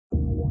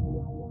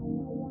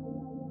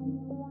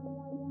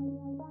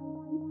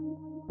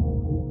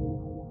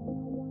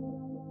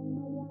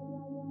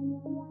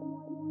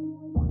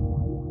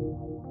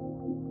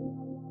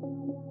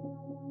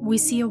We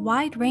see a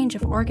wide range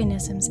of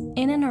organisms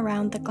in and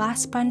around the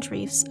glass sponge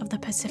reefs of the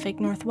Pacific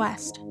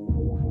Northwest.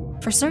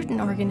 For certain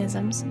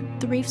organisms,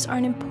 the reefs are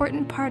an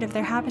important part of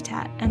their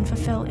habitat and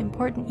fulfill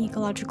important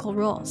ecological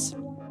roles.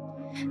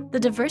 The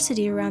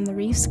diversity around the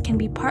reefs can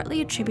be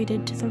partly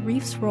attributed to the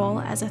reef's role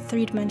as a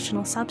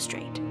three-dimensional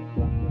substrate.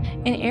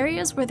 In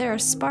areas where there are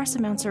sparse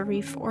amounts of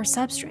reef or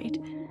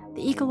substrate,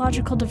 the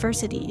ecological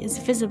diversity is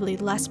visibly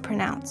less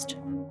pronounced.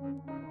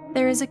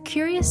 There is a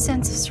curious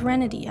sense of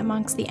serenity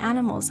amongst the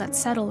animals that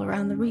settle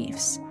around the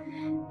reefs.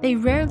 They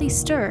rarely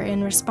stir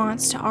in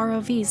response to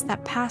ROVs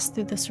that pass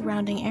through the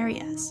surrounding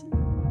areas.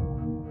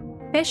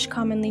 Fish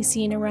commonly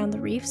seen around the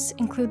reefs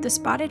include the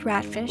spotted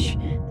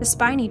ratfish, the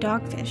spiny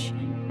dogfish,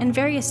 and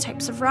various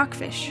types of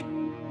rockfish.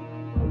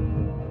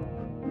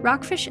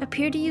 Rockfish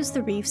appear to use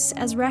the reefs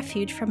as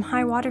refuge from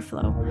high water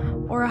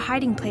flow or a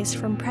hiding place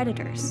from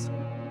predators.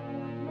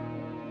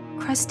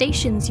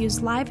 Crustaceans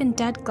use live and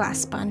dead glass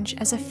sponge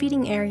as a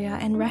feeding area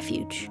and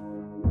refuge.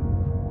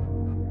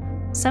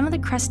 Some of the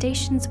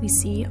crustaceans we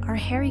see are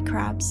hairy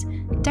crabs,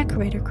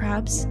 decorator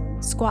crabs,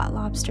 squat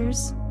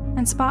lobsters,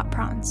 and spot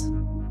prawns.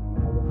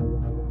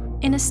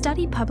 In a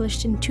study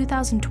published in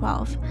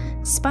 2012,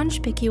 sponge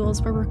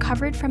spicules were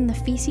recovered from the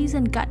feces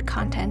and gut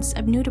contents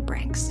of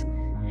nudibranchs.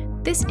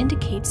 This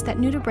indicates that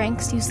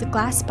nudibranchs use the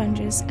glass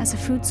sponges as a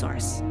food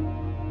source.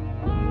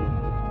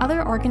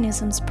 Other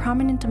organisms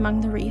prominent among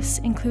the reefs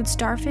include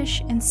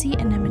starfish and sea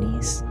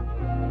anemones.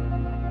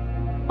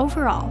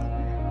 Overall,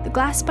 the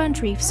glass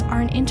sponge reefs are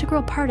an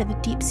integral part of the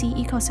deep sea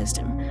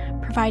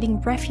ecosystem,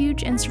 providing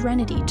refuge and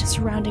serenity to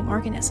surrounding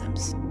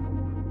organisms.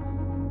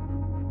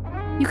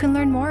 You can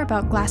learn more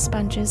about glass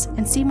sponges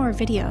and see more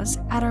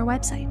videos at our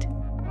website.